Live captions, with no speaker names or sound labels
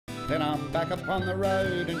Then I'm back upon the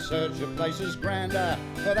road in search of places grander,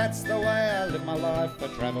 for that's the way I live my life, a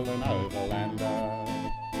travelling overlander.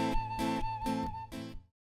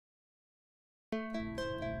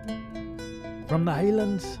 From the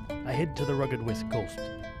Highlands, I head to the rugged west coast,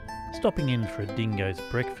 stopping in for a dingo's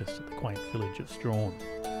breakfast at the quaint village of Strawn.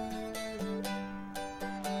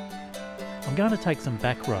 I'm going to take some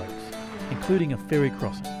back roads, including a ferry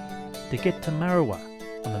crossing, to get to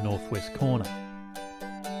Marrawah on the northwest corner.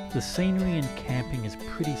 The scenery and camping is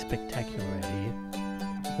pretty spectacular out here,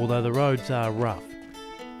 although the roads are rough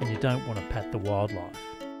and you don't want to pat the wildlife.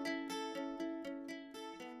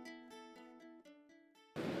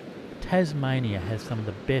 Tasmania has some of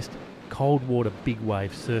the best cold water big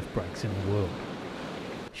wave surf breaks in the world.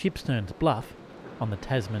 Shipsterns Bluff on the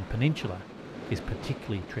Tasman Peninsula is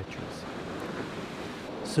particularly treacherous.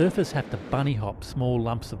 Surfers have to bunny hop small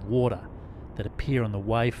lumps of water that appear on the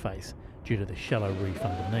wave face due to the shallow reef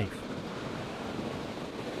underneath.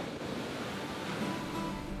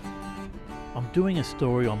 I'm doing a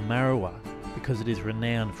story on Marrawah because it is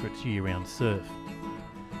renowned for its year-round surf.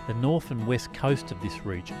 The north and west coast of this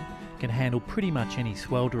region can handle pretty much any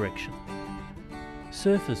swell direction.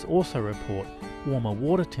 Surfers also report warmer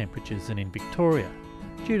water temperatures than in Victoria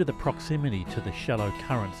due to the proximity to the shallow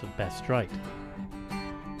currents of Bass Strait.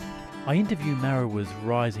 I interview Marrawah's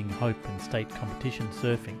rising hope in state competition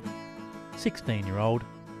surfing, 16-year-old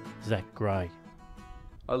Zak Grey.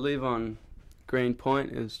 I live on Green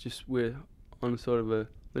Point. We're on sort of a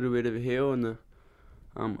little bit of a hill, and the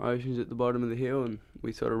ocean's at the bottom of the hill, and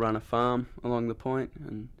we sort of run a farm along the point,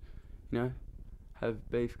 and have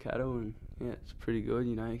beef cattle, and yeah, it's pretty good.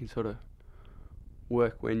 You can sort of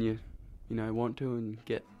work when you want to, and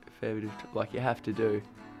get a fair bit of you have to do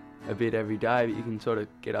a bit every day, but you can sort of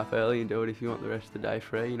get up early and do it if you want the rest of the day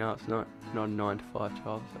free. It's not a 9-to-5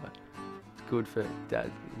 job, so it's good for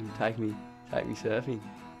Dad. Take me surfing.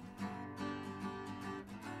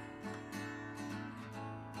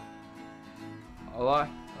 I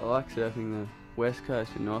like surfing the west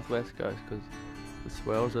coast and northwest coast because the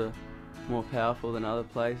swells are more powerful than other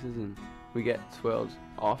places, and we get swells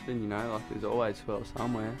often. There's always swells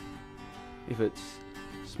somewhere. If it's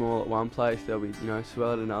small at one place, there'll be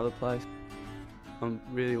swell at another place. I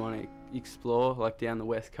really want to explore down the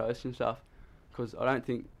west coast and stuff, because I don't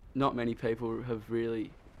think not many people have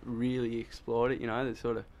really explored it. They've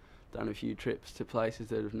sort of done a few trips to places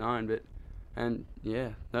that have known, and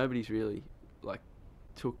nobody's really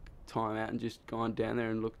took time out and just gone down there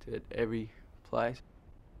and looked at every place.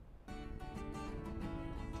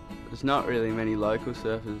 There's not really many local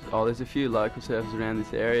surfers. There's a few local surfers around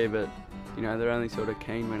this area, but they're only sort of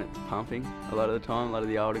keen when it's pumping a lot of the time, a lot of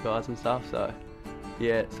the older guys and stuff. So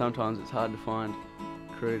yeah, sometimes it's hard to find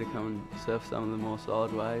crew to come and surf some of the more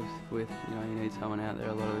solid waves with. You need someone out there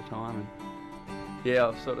a lot of the time. And yeah,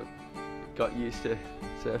 I've sort of got used to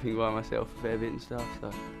surfing by myself a fair bit and stuff.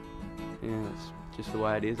 So yeah, it's just the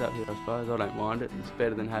way it is up here, I suppose. I don't mind it. It's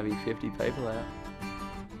better than having 50 people out.